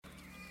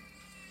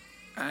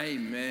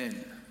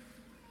Amen.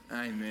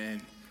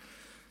 Amen.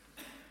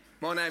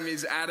 My name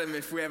is Adam.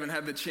 If we haven't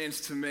had the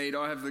chance to meet,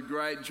 I have the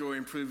great joy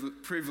and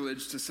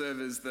privilege to serve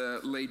as the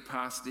lead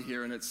pastor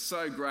here, and it's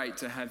so great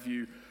to have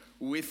you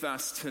with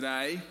us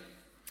today.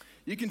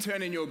 You can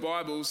turn in your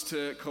Bibles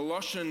to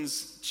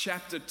Colossians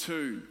chapter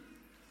 2.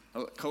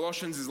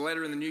 Colossians is a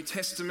letter in the New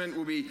Testament.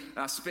 We'll be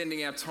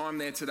spending our time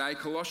there today.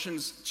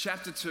 Colossians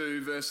chapter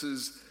 2,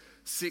 verses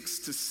 6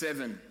 to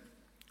 7.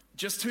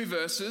 Just two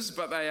verses,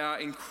 but they are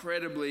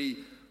incredibly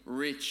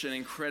rich and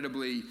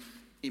incredibly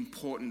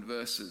important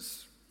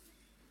verses.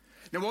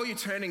 Now, while you're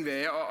turning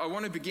there, I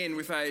want to begin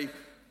with a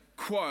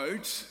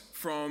quote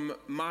from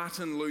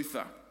Martin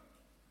Luther.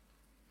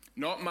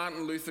 Not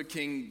Martin Luther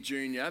King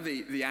Jr.,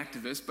 the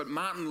activist, but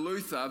Martin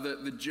Luther,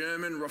 the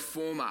German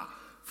reformer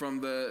from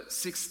the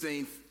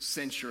 16th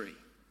century.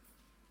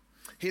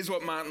 Here's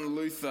what Martin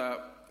Luther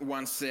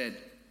once said.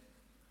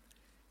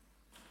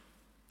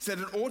 He said,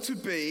 it ought to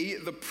be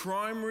the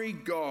primary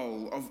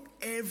goal of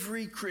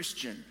every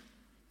Christian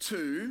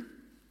to ...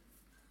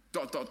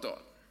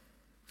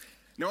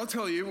 Now, I'll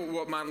tell you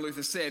what Martin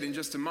Luther said in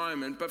just a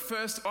moment, but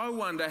first I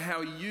wonder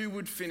how you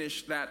would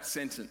finish that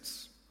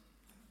sentence.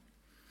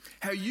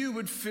 How you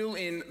would fill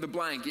in the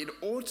blank. It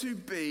ought to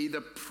be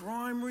the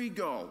primary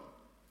goal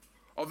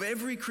of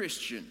every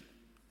Christian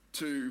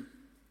to ...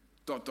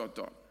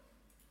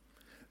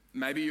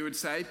 Maybe you would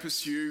say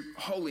pursue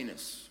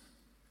holiness.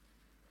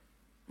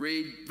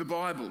 Read the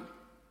Bible.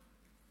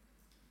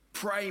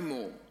 Pray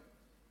more.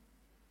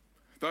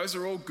 Those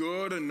are all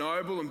good and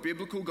noble and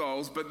biblical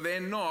goals, but they're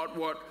not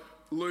what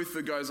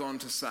Luther goes on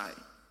to say.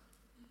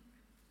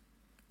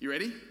 You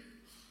ready?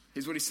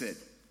 Here's what he said.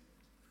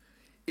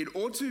 It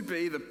ought to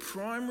be the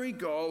primary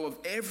goal of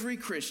every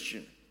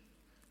Christian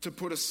to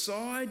put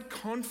aside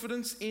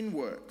confidence in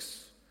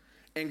works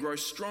and grow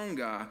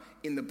stronger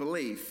in the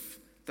belief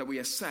that we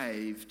are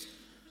saved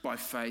by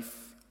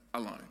faith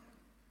alone.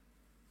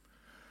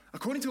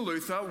 According to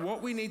Luther,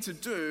 what we need to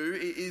do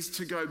is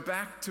to go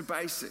back to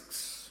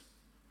basics,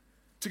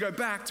 to go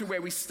back to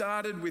where we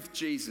started with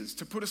Jesus,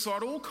 to put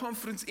aside all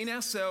confidence in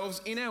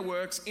ourselves, in our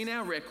works, in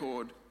our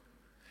record,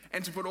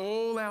 and to put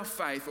all our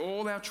faith,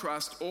 all our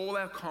trust, all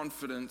our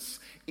confidence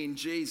in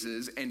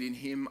Jesus and in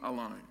Him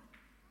alone.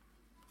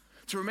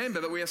 To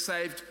remember that we are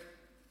saved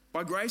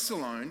by grace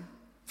alone,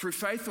 through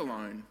faith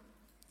alone,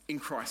 in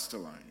Christ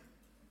alone.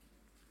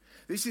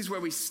 This is where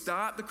we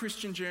start the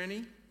Christian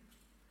journey,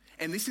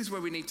 and this is where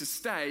we need to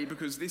stay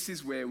because this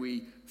is where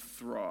we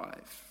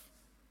thrive.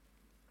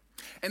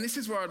 And this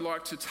is where I'd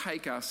like to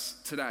take us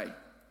today.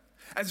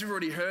 As you've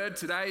already heard,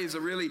 today is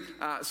a really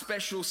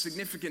special,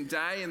 significant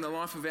day in the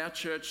life of our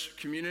church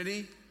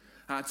community.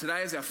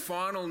 Today is our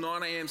final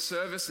 9 a.m.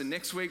 service, and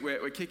next week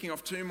we're kicking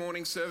off 2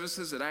 morning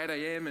services at 8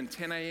 a.m. and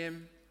 10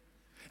 a.m.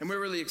 And we're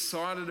really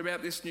excited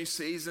about this new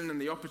season and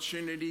the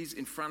opportunities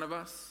in front of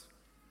us.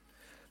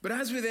 But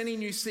as with any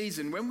new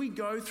season, when we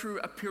go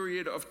through a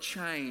period of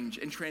change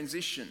and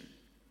transition,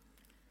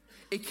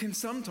 it can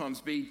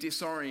sometimes be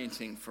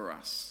disorienting for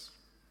us.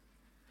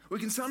 We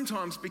can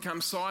sometimes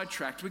become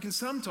sidetracked. We can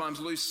sometimes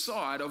lose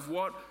sight of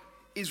what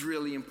is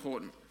really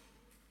important.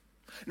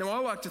 Now, I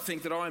like to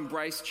think that I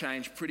embrace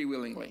change pretty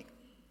willingly.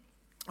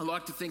 I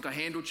like to think I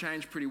handle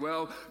change pretty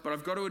well, but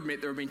I've got to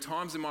admit there have been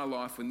times in my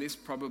life when this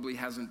probably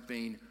hasn't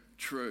been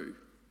true.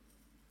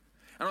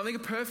 And I think a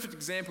perfect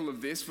example of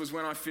this was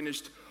when I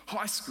finished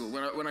high school,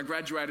 when I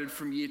graduated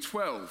from year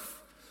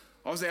 12.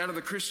 I was out of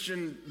the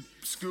Christian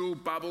school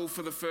bubble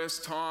for the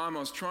first time. I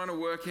was trying to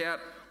work out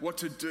what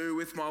to do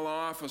with my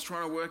life. I was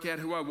trying to work out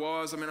who I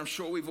was. I mean, I'm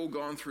sure we've all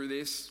gone through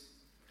this.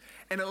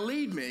 And it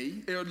led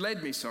me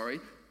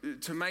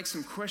to make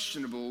some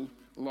questionable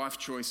life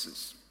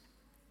choices.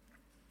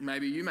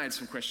 Maybe you made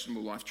some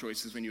questionable life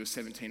choices when you were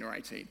 17 or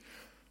 18.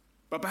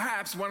 But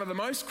perhaps one of the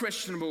most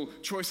questionable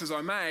choices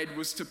I made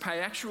was to pay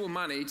actual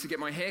money to get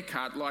my hair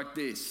cut like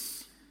this.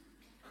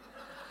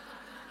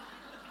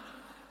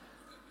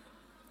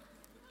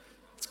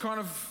 It's kind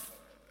of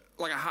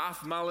like a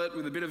half mullet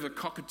with a bit of a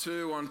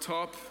cockatoo on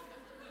top.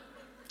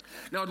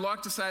 Now, I'd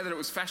like to say that it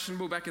was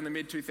fashionable back in the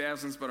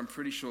mid-2000s, but I'm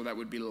pretty sure that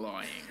would be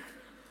lying.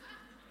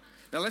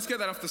 Now, let's get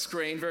that off the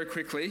screen very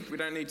quickly. We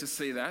don't need to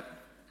see that.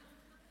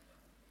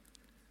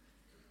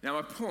 Now,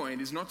 my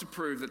point is not to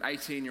prove that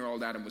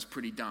 18-year-old Adam was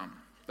pretty dumb,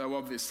 though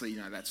obviously,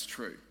 that's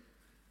true.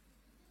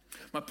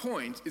 My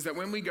point is that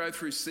when we go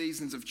through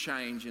seasons of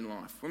change in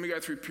life, when we go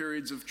through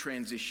periods of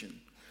transition,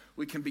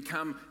 we can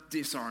become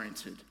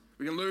disoriented.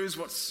 We can lose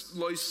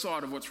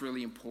sight of what's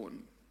really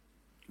important.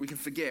 We can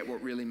forget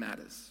what really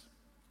matters.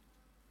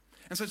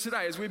 And so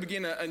today, as we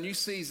begin a new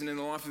season in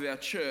the life of our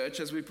church,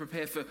 as we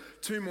prepare for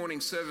 2 morning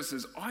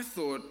services, I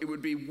thought it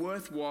would be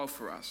worthwhile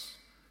for us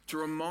to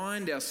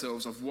remind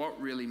ourselves of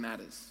what really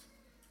matters,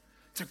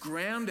 to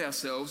ground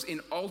ourselves in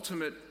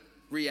ultimate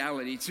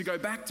reality, to go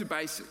back to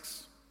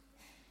basics,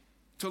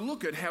 to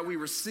look at how we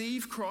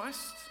receive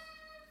Christ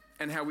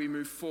and how we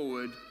move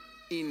forward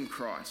in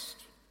Christ.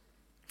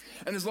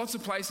 And there's lots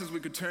of places we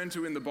could turn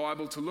to in the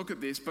Bible to look at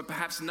this, but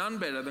perhaps none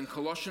better than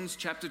Colossians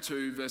chapter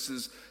 2,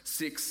 verses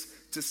 6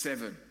 to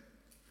 7.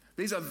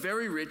 These are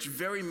very rich,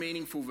 very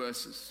meaningful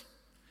verses.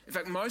 In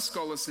fact, most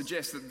scholars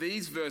suggest that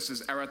these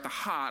verses are at the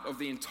heart of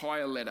the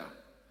entire letter.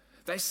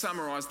 They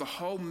summarize the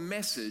whole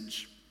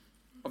message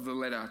of the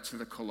letter to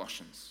the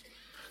Colossians.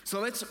 So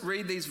let's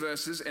read these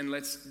verses and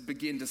let's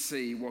begin to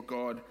see what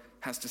God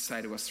has to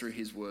say to us through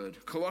his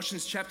word.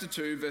 Colossians chapter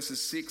 2,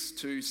 verses 6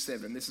 to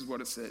 7. This is what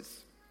it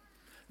says.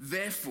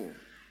 Therefore,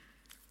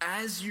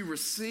 as you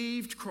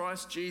received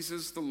Christ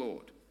Jesus the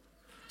Lord,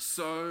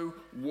 so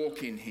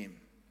walk in him,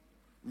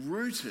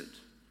 rooted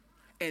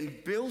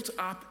and built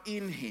up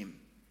in him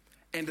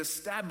and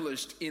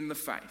established in the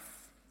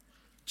faith,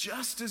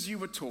 just as you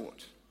were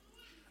taught,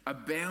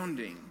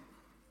 abounding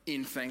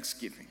in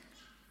thanksgiving.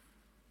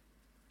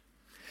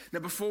 Now,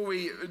 before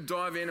we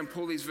dive in and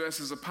pull these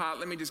verses apart,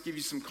 let me just give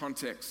you some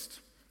context.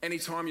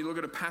 Anytime you look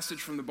at a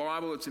passage from the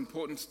Bible, it's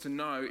important to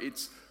know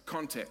its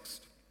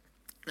context.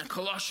 Now,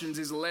 Colossians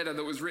is a letter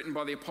that was written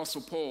by the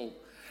Apostle Paul,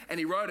 and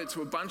he wrote it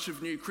to a bunch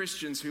of new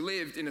Christians who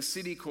lived in a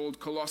city called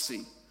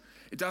Colossae.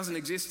 It doesn't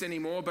exist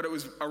anymore, but it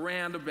was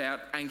around about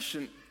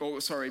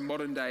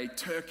modern day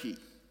Turkey.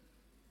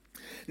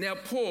 Now,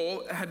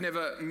 Paul had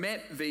never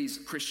met these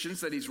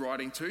Christians that he's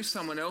writing to.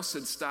 Someone else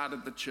had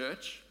started the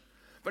church,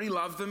 but he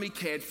loved them, he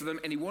cared for them,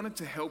 and he wanted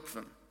to help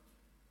them.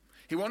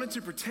 He wanted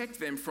to protect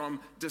them from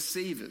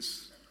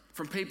deceivers,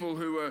 from people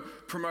who were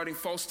promoting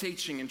false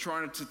teaching and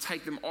trying to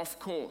take them off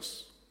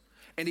course.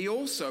 And he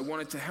also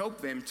wanted to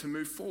help them to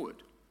move forward.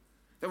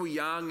 They were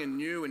young and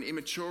new and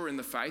immature in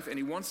the faith, and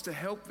he wants to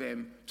help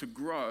them to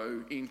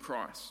grow in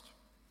Christ.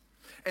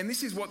 And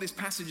this is what this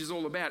passage is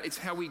all about. It's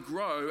how we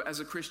grow as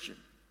a Christian.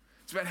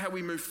 It's about how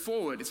we move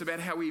forward. It's about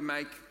how we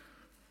make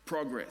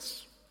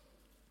progress.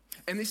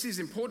 And this is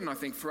important, I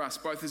think, for us,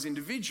 both as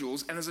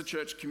individuals and as a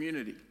church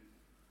community.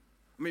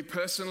 I mean,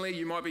 personally,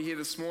 you might be here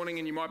this morning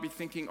and you might be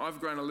thinking, I've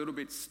grown a little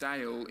bit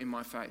stale in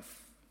my faith.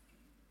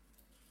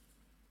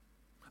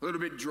 A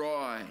little bit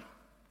dry.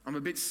 I'm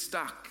a bit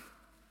stuck.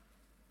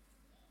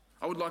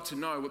 I would like to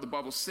know what the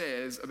Bible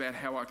says about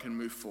how I can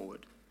move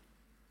forward.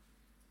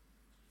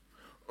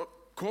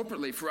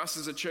 Corporately, for us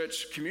as a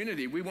church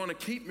community, we want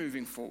to keep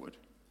moving forward.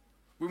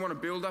 We want to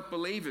build up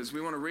believers.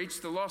 We want to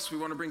reach the lost. We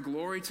want to bring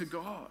glory to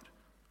God.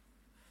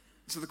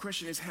 So the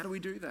question is, how do we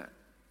do that?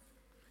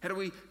 How do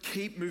we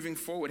keep moving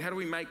forward? How do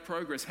we make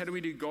progress? How do we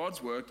do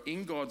God's work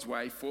in God's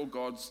way for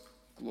God's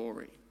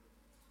glory?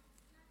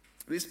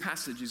 This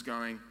passage is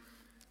going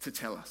to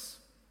tell us.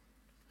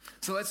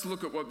 So let's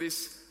look at what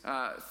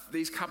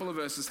these couple of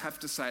verses have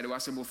to say to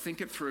us, and we'll think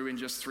it through in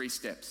just 3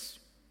 steps.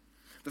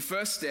 The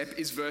first step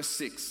is verse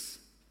 6,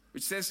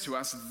 which says to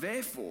us,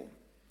 therefore,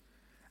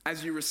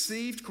 as you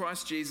received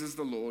Christ Jesus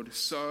the Lord,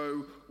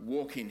 so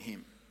walk in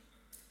him.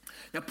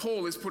 Now,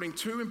 Paul is putting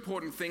 2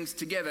 important things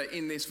together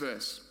in this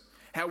verse.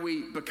 How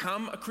we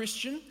become a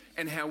Christian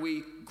and how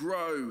we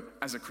grow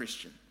as a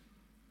Christian.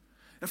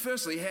 Now,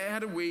 firstly, how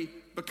do we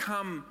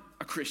become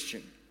a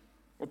Christian?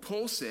 Well,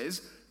 Paul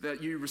says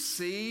that you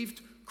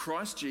received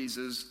Christ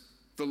Jesus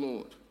the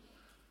Lord.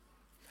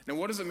 Now,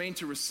 what does it mean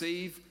to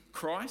receive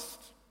Christ?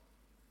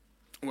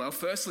 Well,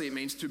 firstly, it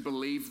means to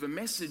believe the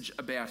message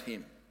about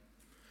him.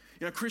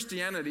 You know,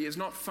 Christianity is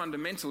not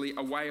fundamentally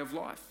a way of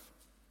life,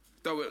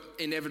 though it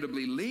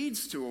inevitably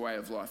leads to a way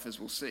of life, as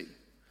we'll see.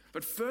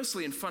 But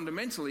firstly and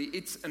fundamentally,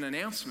 it's an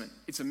announcement,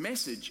 it's a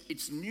message,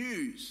 it's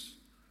news.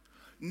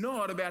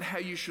 Not about how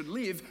you should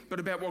live, but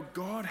about what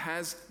God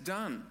has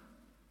done.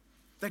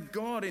 That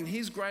God, in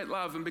his great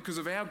love and because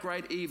of our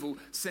great evil,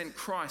 sent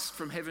Christ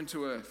from heaven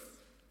to earth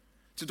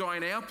to die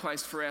in our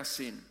place for our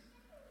sin,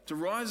 to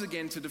rise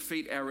again to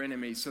defeat our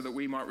enemies so that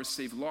we might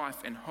receive life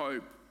and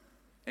hope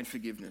and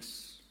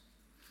forgiveness.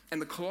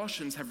 And the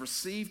Colossians have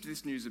received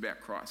this news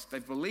about Christ.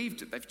 They've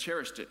believed it, they've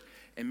cherished it,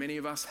 and many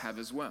of us have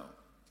as well.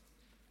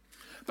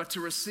 But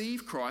to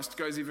receive Christ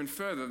goes even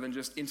further than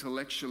just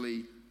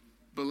intellectually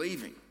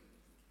believing.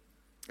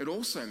 It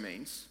also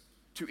means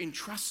to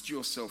entrust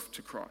yourself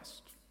to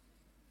Christ,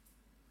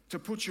 to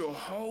put your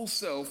whole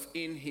self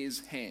in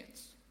his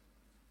hands.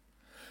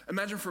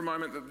 Imagine for a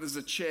moment that there's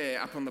a chair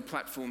up on the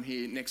platform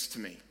here next to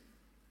me.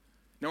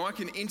 Now, I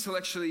can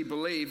intellectually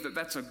believe that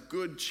that's a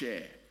good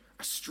chair,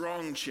 a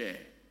strong chair.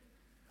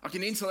 I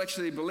can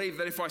intellectually believe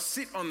that if I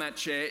sit on that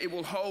chair, it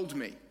will hold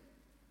me.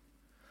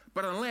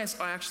 But unless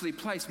I actually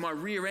place my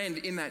rear end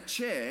in that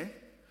chair,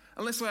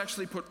 unless I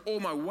actually put all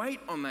my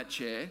weight on that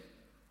chair,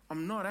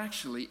 I'm not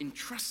actually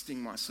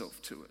entrusting myself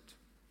to it.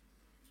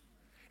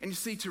 And you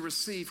see, to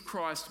receive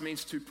Christ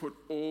means to put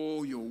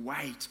all your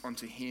weight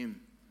onto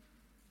him.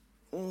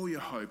 All your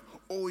hope,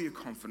 all your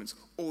confidence,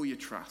 all your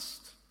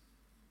trust.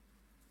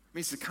 It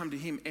means to come to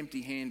him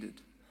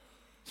empty-handed.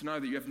 To know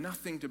that you have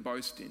nothing to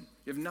boast in.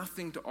 You have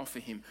nothing to offer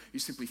him. You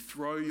simply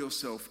throw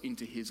yourself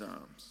into his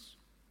arms.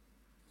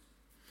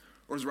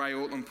 Or as Ray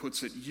Ortlund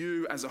puts it,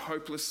 you as a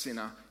hopeless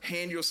sinner,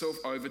 hand yourself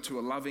over to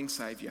a loving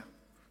Saviour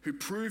who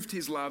proved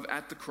his love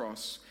at the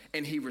cross,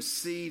 and he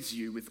receives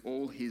you with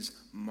all his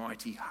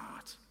mighty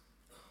heart.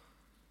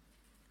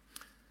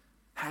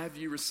 Have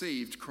you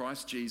received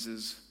Christ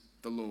Jesus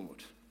the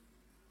Lord?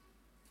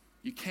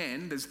 You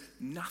can. There's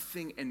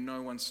nothing and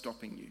no one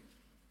stopping you.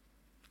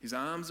 His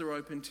arms are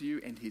open to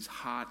you and his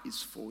heart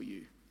is for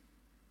you.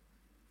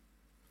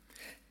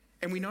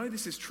 And we know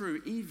this is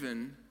true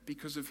even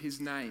because of his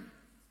name.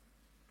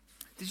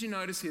 Did you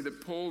notice here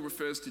that Paul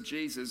refers to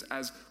Jesus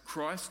as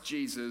Christ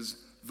Jesus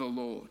the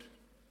Lord?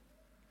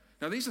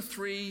 Now these are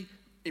three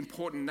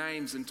important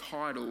names and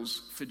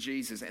titles for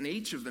Jesus, and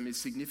each of them is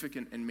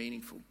significant and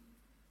meaningful.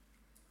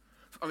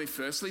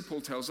 Firstly,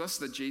 Paul tells us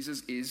that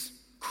Jesus is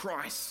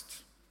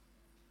Christ.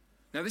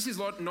 Now this is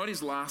not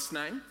his last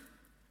name,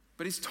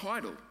 but his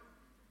title.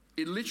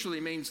 It literally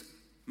means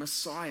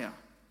Messiah.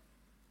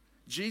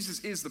 Jesus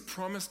is the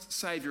promised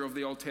Savior of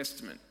the Old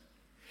Testament.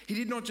 He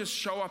did not just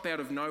show up out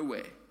of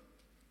nowhere.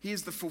 He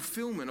is the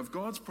fulfillment of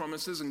God's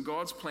promises and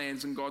God's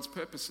plans and God's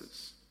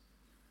purposes,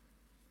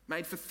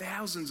 made for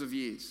thousands of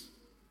years.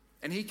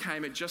 And he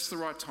came at just the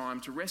right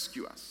time to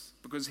rescue us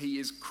because he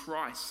is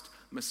Christ,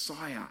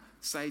 Messiah,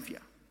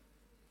 Savior.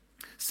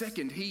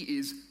 Second, he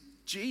is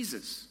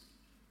Jesus.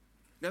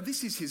 Now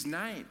this is his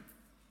name.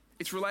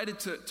 It's related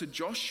to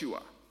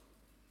Joshua.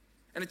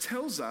 And it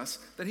tells us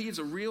that he is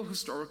a real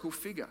historical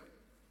figure.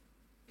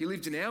 He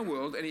lived in our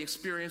world and he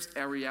experienced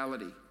our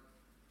reality,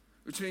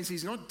 which means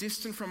he's not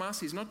distant from us,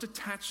 he's not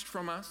detached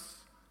from us.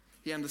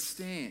 He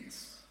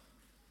understands.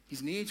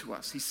 He's near to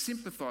us. He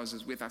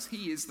sympathizes with us.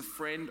 He is the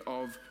friend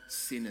of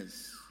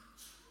sinners.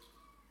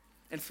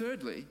 And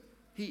thirdly,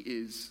 he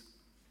is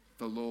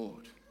the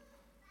Lord.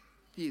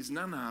 He is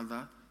none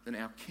other than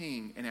our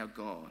King and our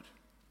God,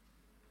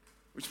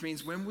 which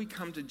means when we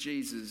come to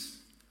Jesus,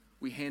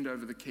 we hand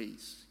over the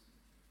keys.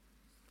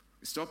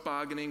 We stop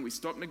bargaining, we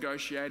stop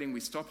negotiating, we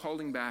stop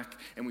holding back,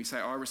 and we say,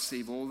 I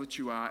receive all that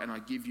you are and I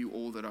give you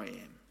all that I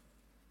am.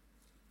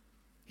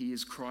 He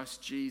is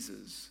Christ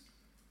Jesus,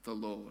 the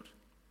Lord.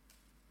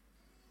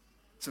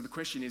 So the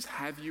question is,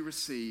 have you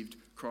received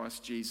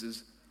Christ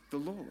Jesus, the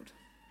Lord?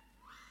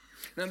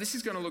 Now this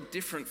is going to look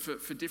different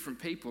for different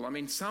people.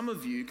 Some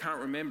of you can't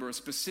remember a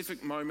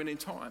specific moment in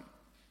time.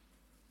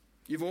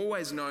 You've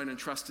always known and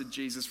trusted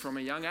Jesus from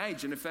a young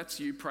age, and if that's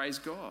you, praise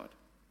God.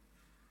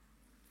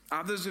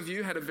 Others of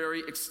you had a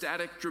very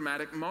ecstatic,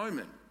 dramatic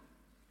moment.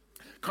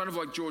 Kind of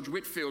like George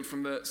Whitefield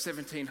from the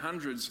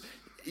 1700s.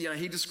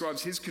 He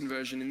describes his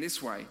conversion in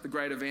this way, the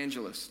great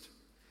evangelist.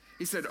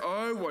 He said,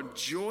 "Oh, what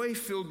joy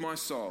filled my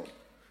soul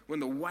when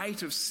the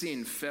weight of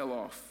sin fell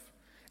off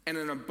and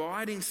an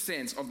abiding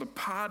sense of the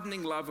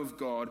pardoning love of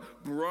God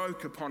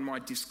broke upon my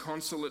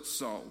disconsolate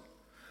soul.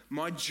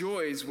 My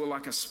joys were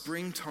like a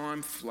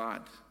springtime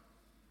flood."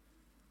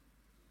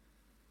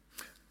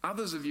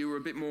 Others of you were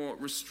a bit more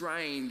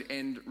restrained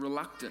and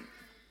reluctant,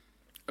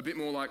 a bit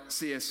more like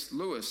C.S.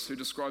 Lewis, who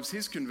describes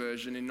his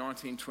conversion in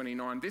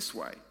 1929 this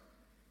way.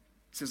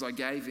 He says, "I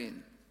gave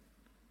in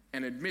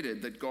and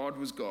admitted that God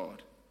was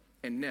God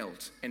and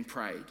knelt and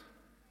prayed.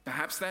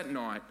 Perhaps that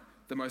night,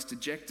 the most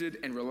dejected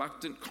and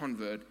reluctant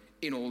convert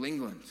in all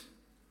England."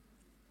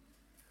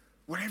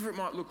 Whatever it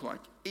might look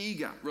like,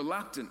 eager,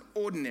 reluctant,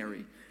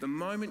 ordinary, the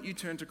moment you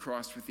turn to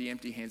Christ with the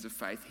empty hands of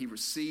faith, he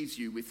receives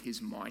you with his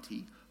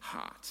mighty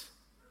heart.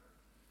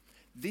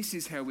 This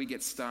is how we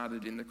get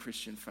started in the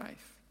Christian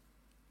faith.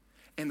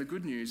 And the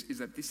good news is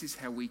that this is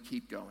how we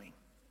keep going,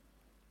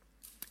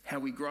 how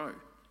we grow. Do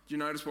you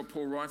notice what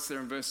Paul writes there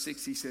in verse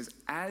 6? He says,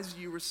 "As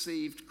you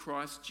received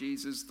Christ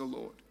Jesus the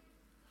Lord,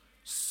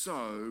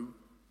 so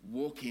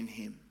walk in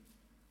him."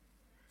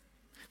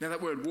 Now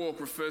that word walk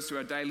refers to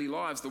our daily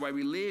lives, the way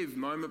we live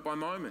moment by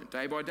moment,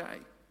 day by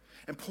day.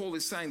 And Paul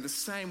is saying the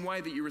same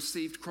way that you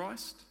received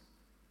Christ,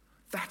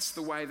 that's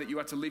the way that you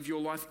are to live your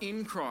life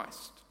in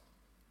Christ.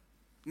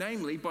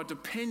 Namely, by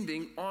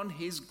depending on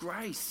his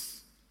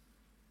grace.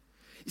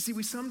 You see,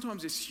 we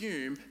sometimes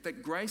assume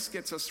that grace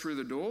gets us through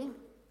the door,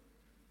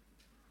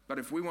 but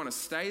if we want to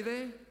stay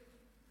there,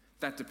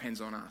 that depends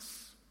on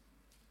us.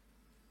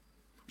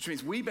 Which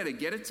means we better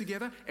get it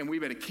together and we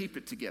better keep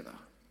it together.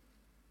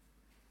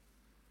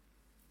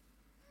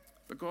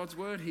 But God's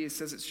word here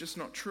says it's just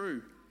not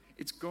true.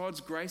 It's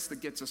God's grace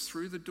that gets us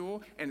through the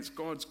door, and it's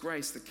God's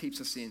grace that keeps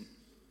us in.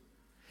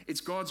 It's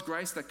God's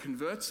grace that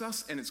converts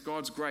us, and it's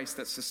God's grace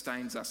that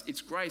sustains us.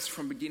 It's grace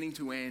from beginning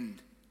to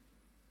end.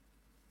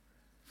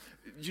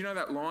 Do you know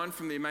that line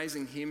from the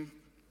amazing hymn,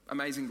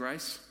 Amazing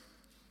Grace?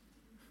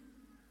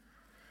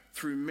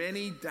 "Through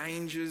many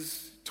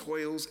dangers,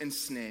 toils, and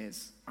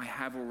snares, I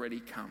have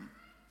already come.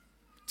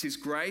 'Tis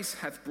grace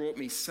hath brought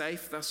me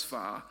safe thus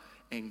far,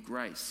 and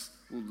grace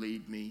will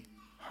lead me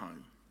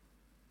home."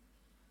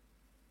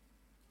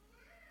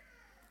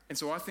 And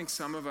so I think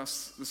some of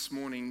us this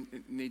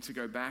morning need to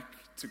go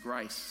back to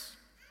grace.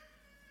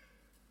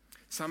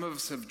 Some of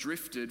us have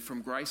drifted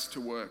from grace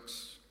to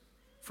works,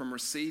 from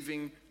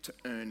receiving to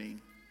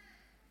earning.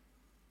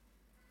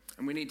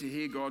 And we need to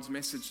hear God's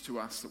message to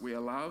us that we are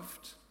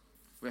loved,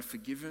 we are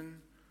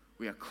forgiven,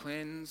 we are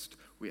cleansed,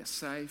 we are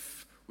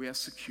safe, we are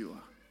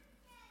secure.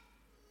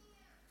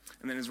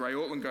 And then as Ray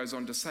Ortland goes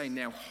on to say,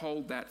 now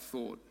hold that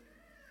thought.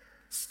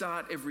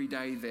 Start every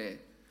day there.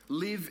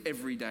 Live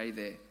every day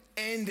there.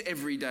 End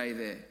every day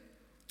there.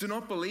 Do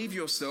not believe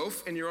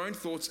yourself and your own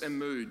thoughts and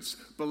moods.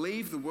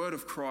 Believe the word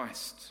of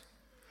Christ.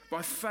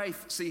 By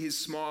faith, see his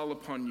smile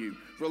upon you.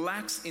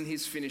 Relax in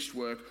his finished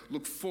work.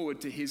 Look forward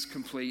to his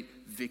complete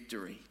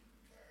victory.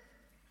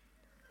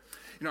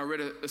 I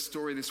read a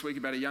story this week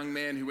about a young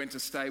man who went to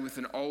stay with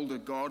an older,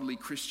 godly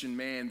Christian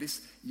man.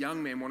 This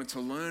young man wanted to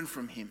learn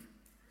from him.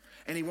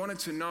 And he wanted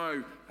to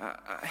know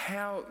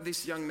how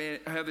this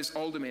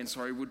older man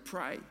would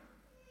pray.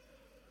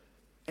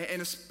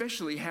 And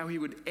especially how he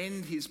would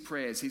end his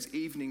prayers, his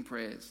evening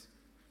prayers.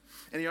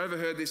 And he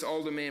overheard this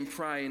older man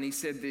pray, and he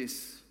said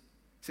this.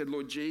 He said,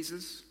 Lord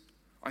Jesus,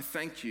 I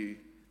thank you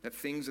that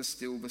things are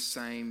still the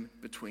same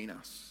between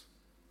us.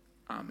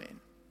 Amen.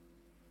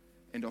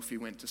 And off he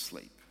went to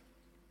sleep.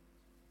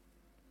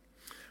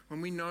 When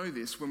we know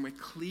this, when we're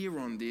clear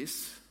on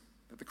this,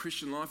 that the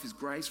Christian life is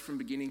grace from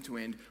beginning to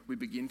end, we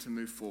begin to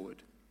move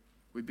forward.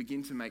 We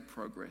begin to make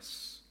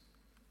progress.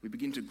 We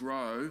begin to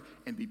grow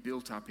and be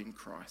built up in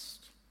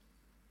Christ.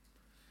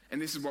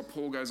 And this is what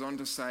Paul goes on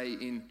to say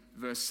in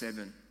verse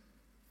 7,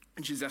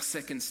 which is our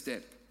second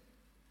step.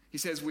 He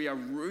says, we are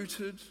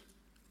rooted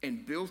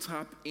and built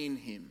up in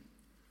him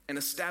and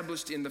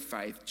established in the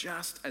faith,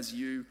 just as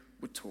you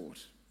were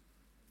taught.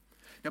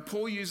 Now,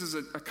 Paul uses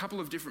a couple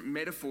of different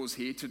metaphors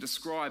here to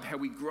describe how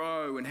we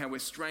grow and how we're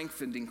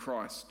strengthened in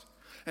Christ.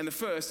 And the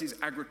first is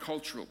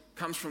agricultural,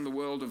 comes from the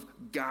world of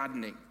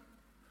gardening.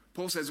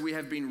 Paul says we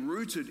have been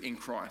rooted in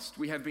Christ.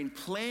 We have been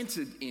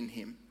planted in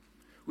him.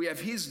 We have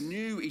his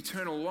new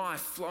eternal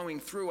life flowing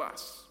through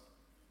us.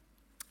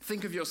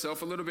 Think of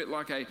yourself a little bit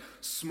like a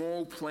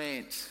small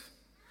plant,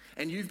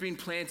 and you've been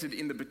planted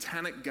in the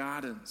botanic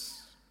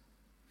gardens.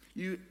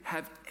 You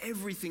have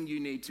everything you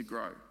need to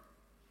grow.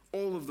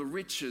 All of the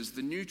riches,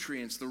 the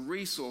nutrients, the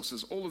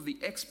resources, all of the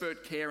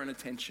expert care and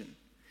attention.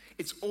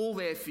 It's all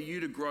there for you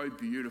to grow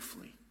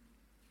beautifully.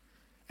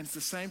 And it's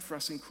the same for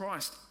us in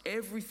Christ.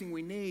 Everything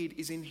we need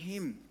is in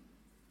him.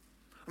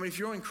 If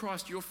you're in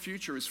Christ, your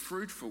future is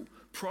fruitful,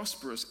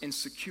 prosperous, and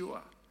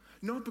secure.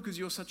 Not because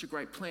you're such a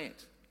great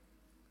plant,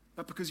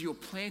 but because you're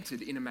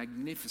planted in a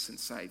magnificent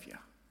Saviour.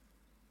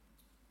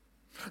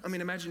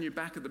 Imagine you're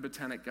back at the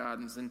Botanic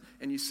Gardens and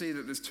you see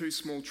that there's two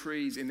small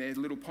trees in their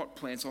little pot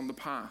plants on the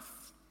path.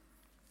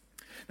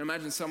 Now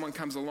imagine someone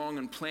comes along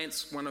and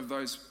plants one of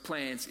those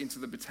plants into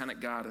the Botanic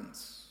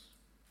Gardens,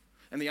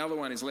 and the other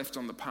one is left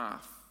on the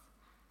path.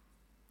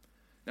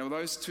 Now, are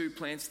those two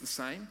plants the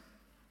same?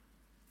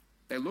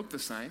 They look the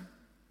same.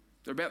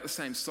 They're about the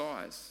same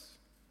size.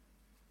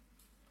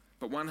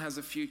 But one has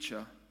a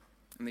future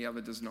and the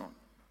other does not.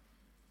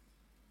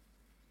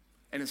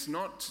 And it's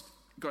not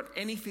got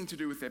anything to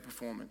do with their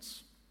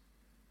performance.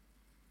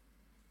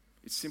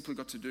 It's simply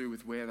got to do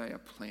with where they are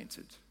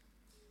planted.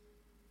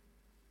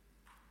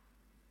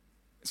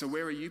 So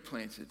where are you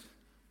planted?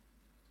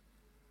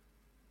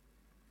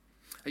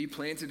 Are you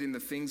planted in the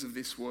things of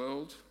this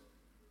world?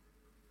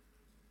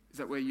 Is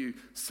that where you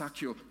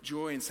suck your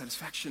joy and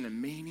satisfaction and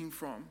meaning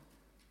from?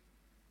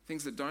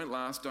 Things that don't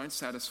last, don't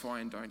satisfy,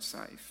 and don't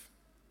save.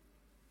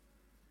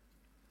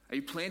 Are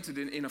you planted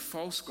in a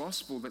false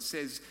gospel that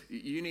says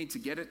you need to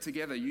get it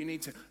together, you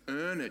need to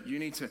earn it, you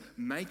need to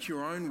make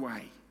your own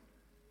way?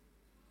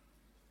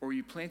 Or are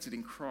you planted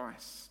in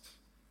Christ,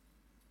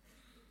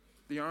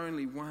 the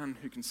only one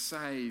who can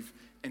save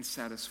and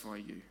satisfy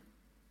you?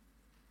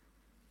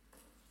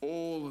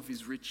 All of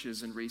his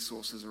riches and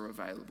resources are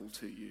available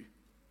to you.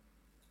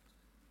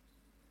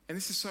 And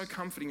this is so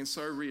comforting and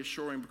so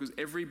reassuring because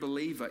every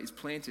believer is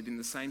planted in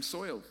the same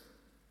soil.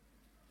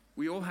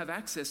 We all have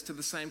access to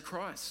the same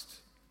Christ.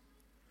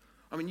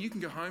 You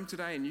can go home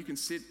today and you can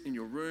sit in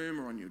your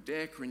room or on your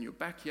deck or in your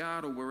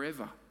backyard or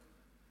wherever,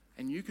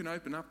 and you can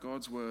open up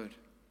God's word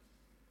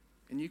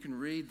and you can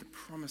read the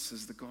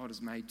promises that God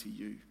has made to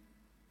you.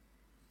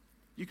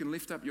 You can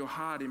lift up your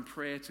heart in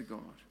prayer to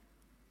God.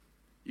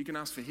 You can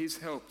ask for his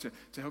help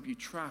to help you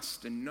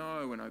trust and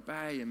know and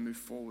obey and move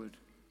forward.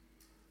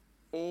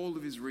 All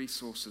of his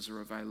resources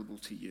are available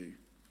to you.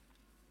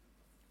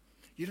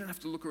 You don't have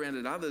to look around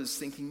at others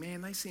thinking,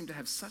 man, they seem to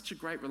have such a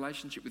great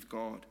relationship with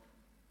God.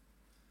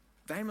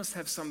 They must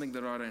have something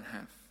that I don't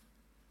have.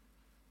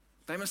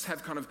 They must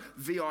have kind of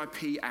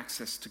VIP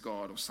access to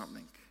God or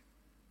something.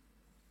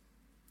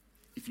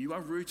 If you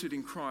are rooted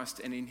in Christ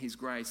and in his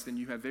grace, then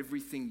you have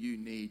everything you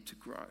need to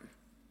grow.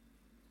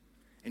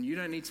 And you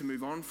don't need to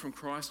move on from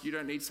Christ. You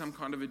don't need some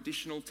kind of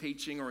additional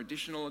teaching or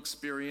additional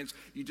experience.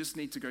 You just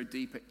need to go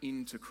deeper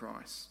into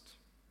Christ.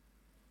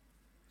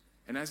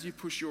 And as you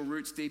push your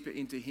roots deeper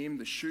into him,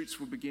 the shoots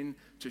will begin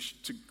to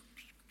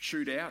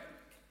shoot out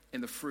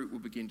and the fruit will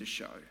begin to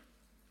show.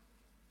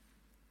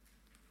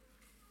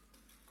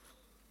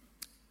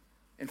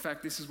 In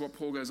fact, this is what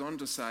Paul goes on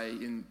to say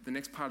in the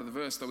next part of the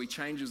verse, though he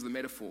changes the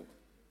metaphor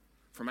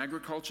from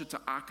agriculture to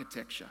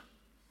architecture.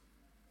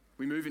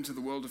 We move into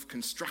the world of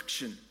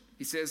construction.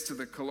 He says to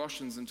the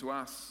Colossians and to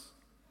us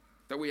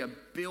that we are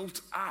built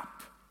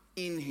up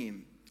in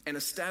him and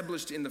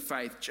established in the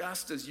faith,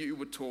 just as you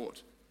were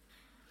taught.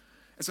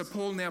 And so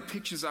Paul now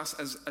pictures us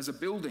as a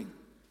building,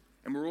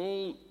 and we're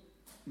all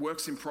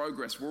works in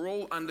progress. We're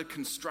all under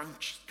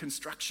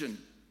construction.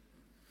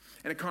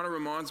 And it kind of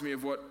reminds me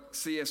of what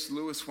C.S.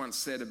 Lewis once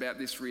said about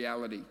this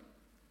reality.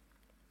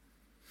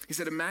 He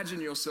said,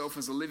 imagine yourself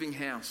as a living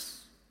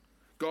house.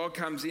 God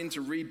comes in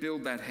to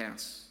rebuild that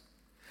house.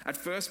 At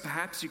first,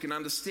 perhaps you can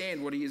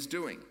understand what he is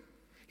doing.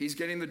 He's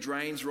getting the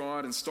drains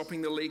right and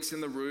stopping the leaks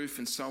in the roof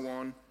and so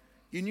on.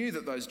 You knew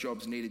that those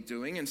jobs needed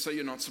doing, and so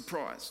you're not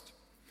surprised.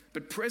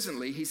 But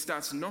presently, he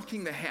starts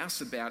knocking the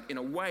house about in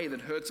a way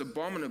that hurts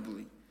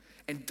abominably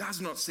and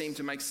does not seem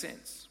to make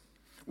sense.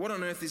 What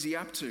on earth is he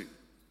up to?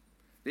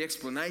 The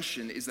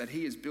explanation is that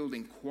he is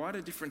building quite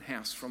a different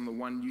house from the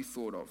one you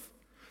thought of.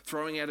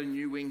 Throwing out a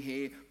new wing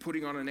here,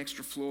 putting on an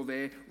extra floor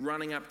there,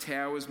 running up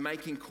towers,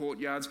 making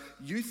courtyards.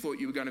 You thought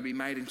you were going to be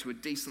made into a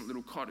decent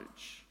little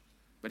cottage.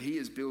 But he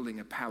is building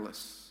a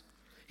palace.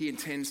 He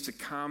intends to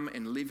come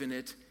and live in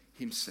it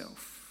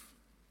himself.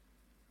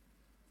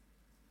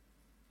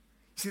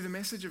 You see, the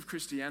message of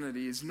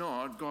Christianity is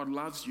not God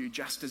loves you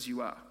just as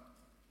you are.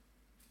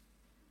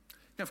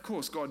 Now, of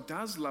course, God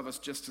does love us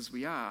just as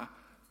we are,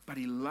 but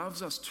he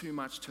loves us too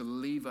much to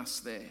leave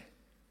us there.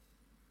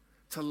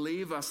 To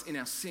leave us in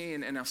our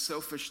sin and our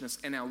selfishness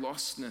and our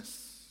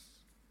lostness.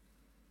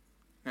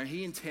 Now,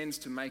 he intends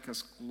to make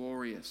us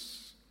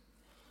glorious.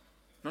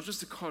 Not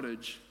just a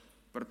cottage,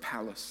 but a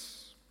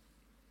palace.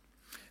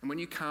 And when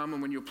you come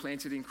and when you're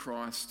planted in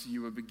Christ,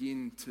 you will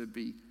begin to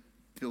be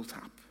built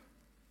up.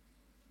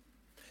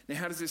 Now,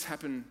 how does this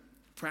happen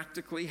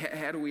practically?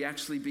 How do we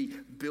actually be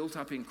built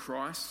up in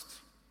Christ?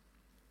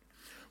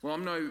 Well,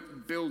 I'm no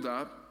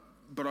builder,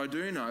 but I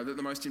do know that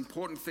the most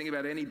important thing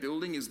about any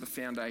building is the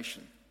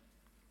foundation.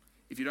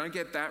 If you don't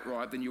get that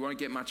right, then you won't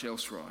get much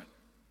else right.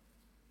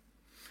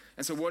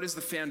 And so what is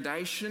the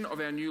foundation of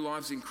our new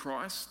lives in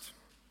Christ?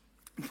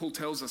 And Paul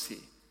tells us here.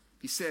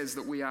 He says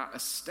that we are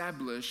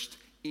established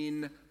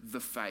in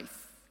the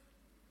faith.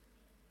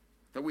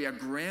 That we are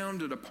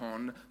grounded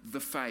upon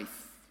the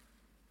faith.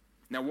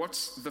 Now,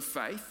 what's the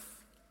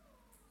faith?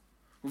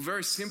 Well,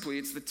 very simply,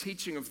 it's the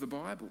teaching of the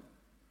Bible.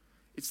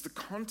 It's the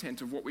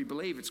content of what we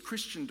believe. It's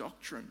Christian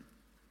doctrine.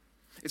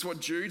 It's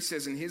what Jude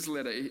says in his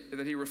letter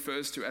that he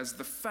refers to as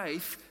the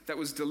faith that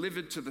was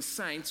delivered to the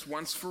saints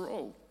once for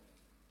all.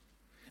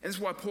 And this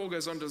is why Paul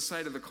goes on to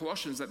say to the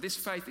Colossians that this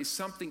faith is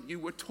something you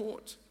were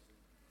taught.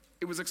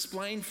 It was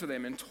explained for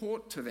them and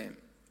taught to them.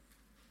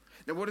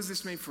 Now, what does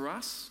this mean for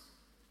us?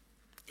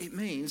 It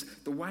means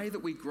the way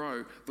that we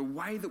grow, the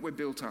way that we're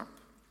built up.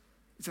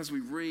 It's as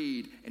we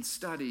read and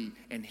study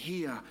and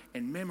hear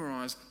and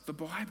memorize the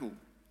Bible.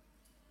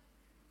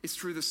 It's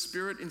through the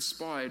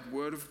Spirit-inspired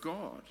Word of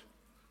God.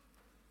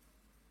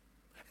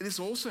 This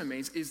also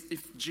means is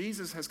if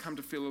Jesus has come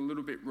to feel a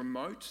little bit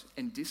remote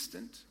and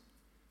distant,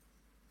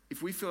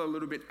 if we feel a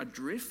little bit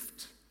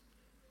adrift,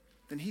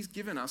 then he's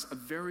given us a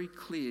very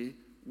clear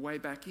way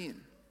back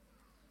in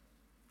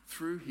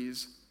through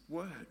his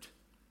word.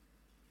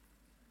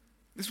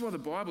 This is why the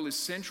Bible is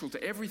central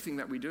to everything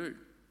that we do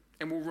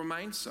and will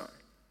remain so.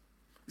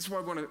 This is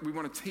why we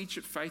want to teach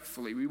it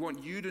faithfully. We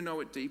want you to know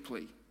it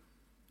deeply.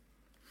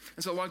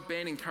 And so like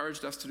Ben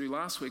encouraged us to do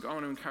last week, I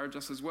want to encourage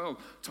us as well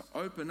to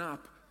open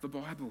up the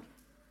Bible,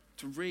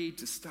 to read,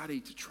 to study,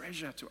 to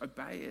treasure, to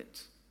obey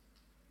it.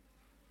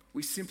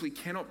 We simply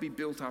cannot be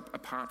built up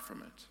apart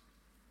from it.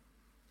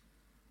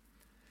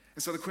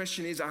 And so the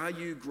question is, are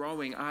you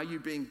growing? Are you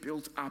being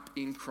built up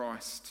in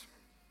Christ?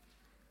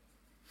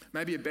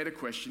 Maybe a better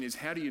question is,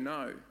 how do you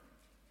know?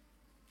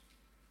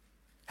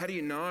 How do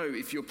you know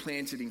if you're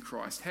planted in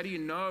Christ? How do you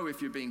know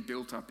if you're being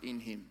built up in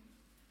him?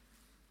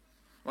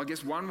 Well, I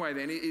guess one way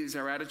then is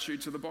our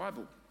attitude to the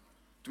Bible.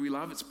 Do we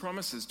love its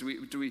promises? Do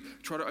we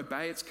try to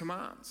obey its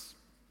commands?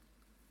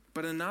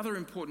 But another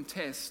important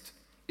test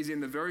is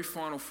in the very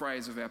final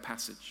phrase of our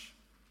passage.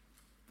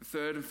 The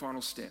third and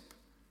final step.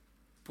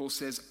 Paul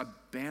says,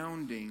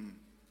 abounding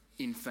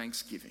in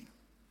thanksgiving.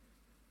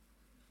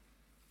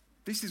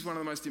 This is one of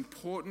the most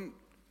important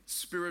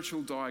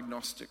spiritual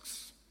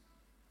diagnostics.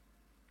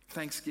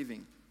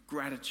 Thanksgiving,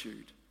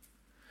 gratitude.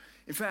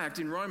 In fact,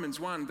 in Romans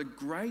 1, the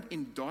great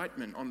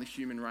indictment on the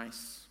human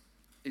race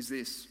is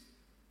this.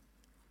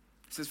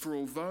 It says, for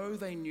although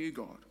they knew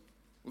God,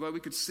 although we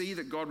could see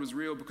that God was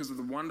real because of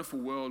the wonderful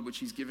world which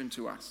he's given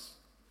to us,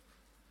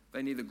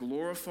 they neither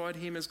glorified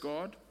him as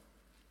God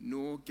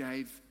nor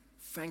gave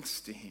thanks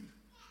to him.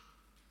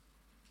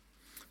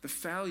 The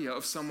failure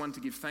of someone to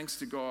give thanks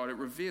to God, it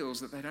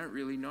reveals that they don't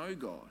really know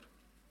God.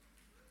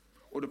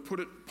 Or to put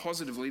it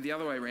positively, the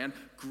other way around,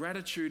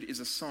 gratitude is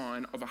a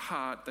sign of a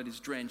heart that is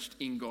drenched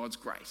in God's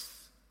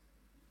grace.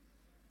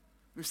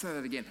 Let me say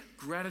that again.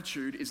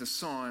 Gratitude is a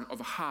sign of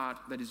a heart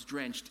that is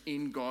drenched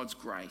in God's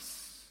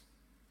grace.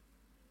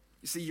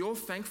 You see, your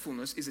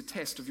thankfulness is a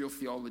test of your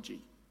theology.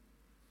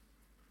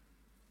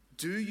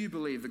 Do you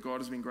believe that God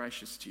has been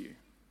gracious to you?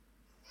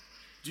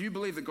 Do you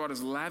believe that God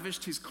has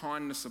lavished his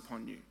kindness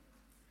upon you?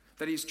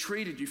 That he has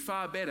treated you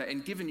far better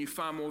and given you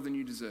far more than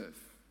you deserve?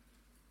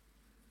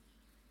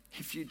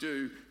 If you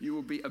do, you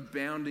will be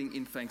abounding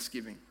in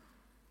thanksgiving.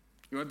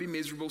 You won't be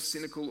miserable,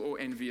 cynical, or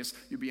envious.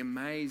 You'll be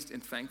amazed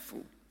and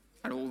thankful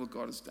at all that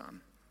God has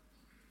done.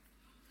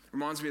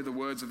 Reminds me of the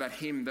words of that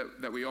hymn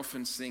that we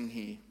often sing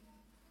here.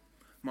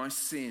 My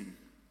sin,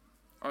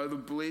 oh the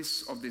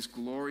bliss of this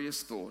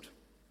glorious thought.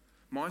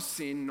 my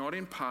sin, not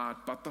in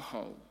part, but the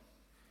whole,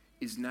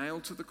 is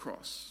nailed to the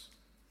cross,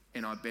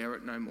 and I bear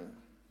it no more.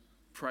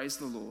 Praise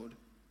the Lord,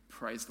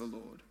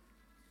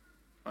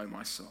 O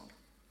my soul.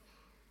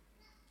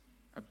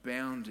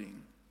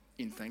 Abounding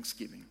in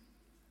thanksgiving.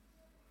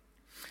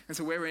 And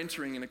so we're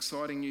entering an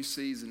exciting new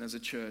season as a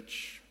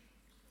church.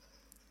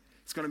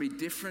 It's going to be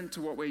different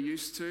to what we're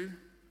used to,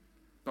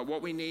 but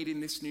what we need in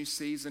this new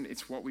season,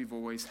 it's what we've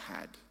always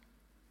had,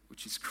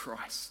 which is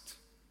Christ.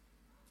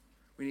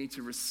 We need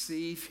to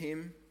receive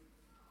him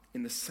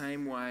in the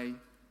same way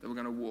that we're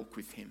going to walk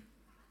with him,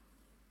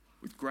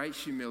 with great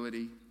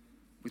humility,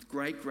 with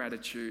great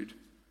gratitude,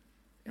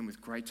 and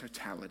with great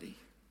totality.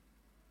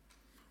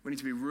 We need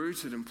to be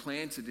rooted and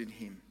planted in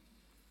him,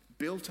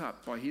 built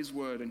up by his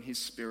word and his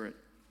spirit,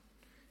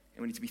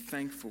 and we need to be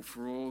thankful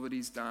for all that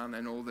he's done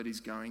and all that he's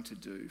going to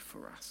do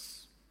for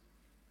us.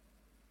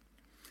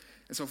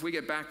 And so if we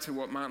get back to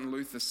what Martin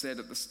Luther said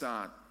at the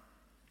start,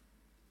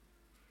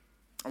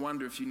 I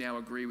wonder if you now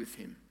agree with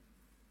him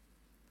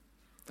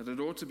that it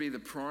ought to be the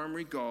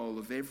primary goal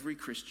of every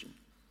Christian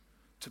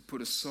to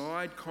put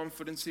aside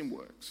confidence in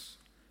works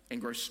and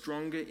grow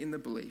stronger in the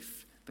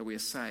belief that we are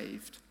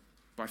saved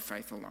by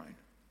faith alone.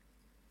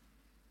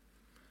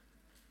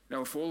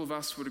 Now, if all of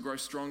us were to grow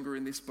stronger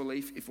in this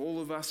belief, if all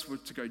of us were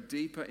to go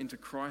deeper into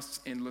Christ's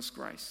endless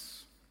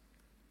grace,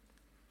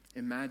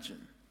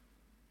 imagine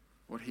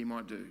what he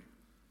might do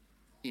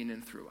in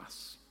and through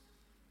us.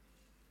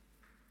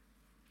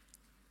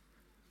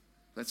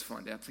 Let's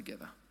find out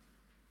together.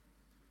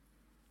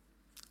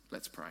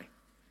 Let's pray.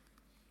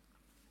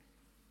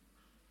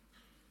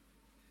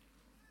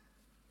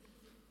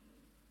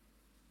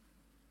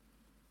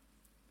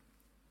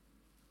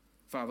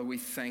 Father, we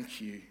thank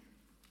you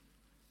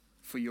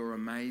for your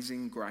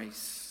amazing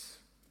grace.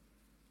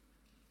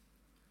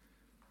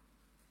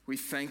 We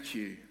thank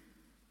you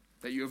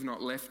that you have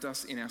not left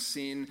us in our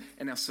sin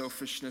and our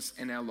selfishness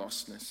and our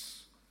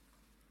lostness,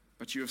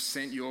 but you have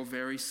sent your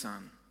very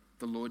Son,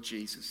 the Lord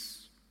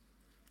Jesus,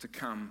 to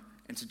come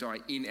and to die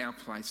in our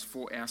place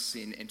for our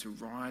sin and to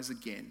rise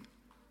again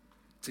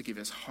to give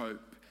us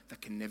hope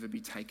that can never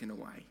be taken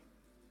away.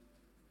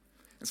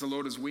 And so,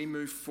 Lord, as we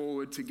move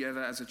forward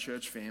together as a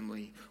church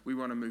family, we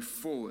want to move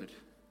forward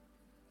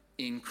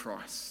in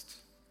Christ.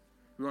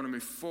 We want to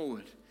move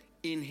forward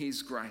in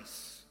his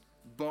grace,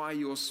 by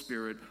your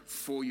Spirit,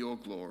 for your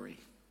glory.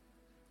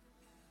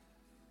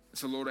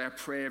 So, Lord, our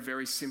prayer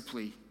very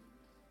simply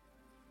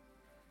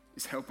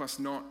is help us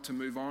not to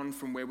move on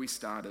from where we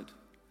started.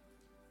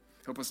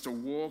 Help us to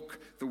walk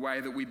the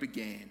way that we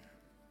began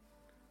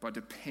by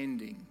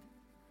depending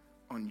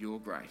on your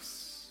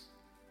grace.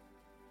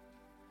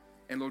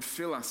 And Lord,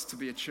 fill us to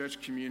be a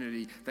church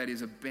community that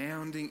is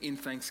abounding in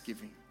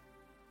thanksgiving,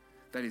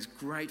 that is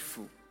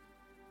grateful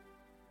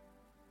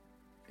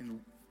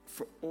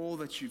for all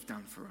that you've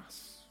done for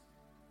us.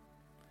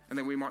 And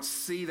that we might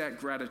see that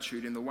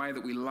gratitude in the way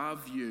that we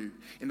love you,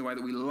 in the way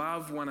that we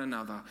love one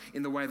another,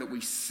 in the way that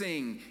we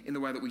sing, in the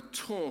way that we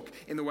talk,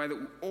 in the way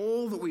that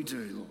all that we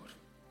do, Lord,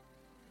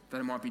 that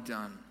it might be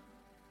done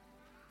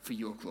for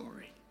your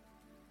glory.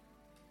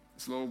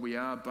 As Lord, we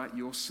are but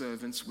your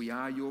servants, we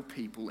are your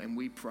people, and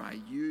we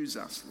pray, use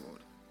us,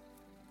 Lord,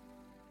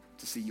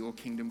 to see your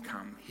kingdom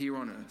come here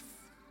on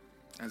earth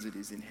as it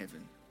is in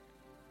heaven.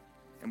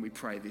 And we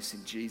pray this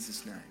in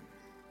Jesus' name.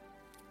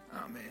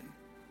 Amen.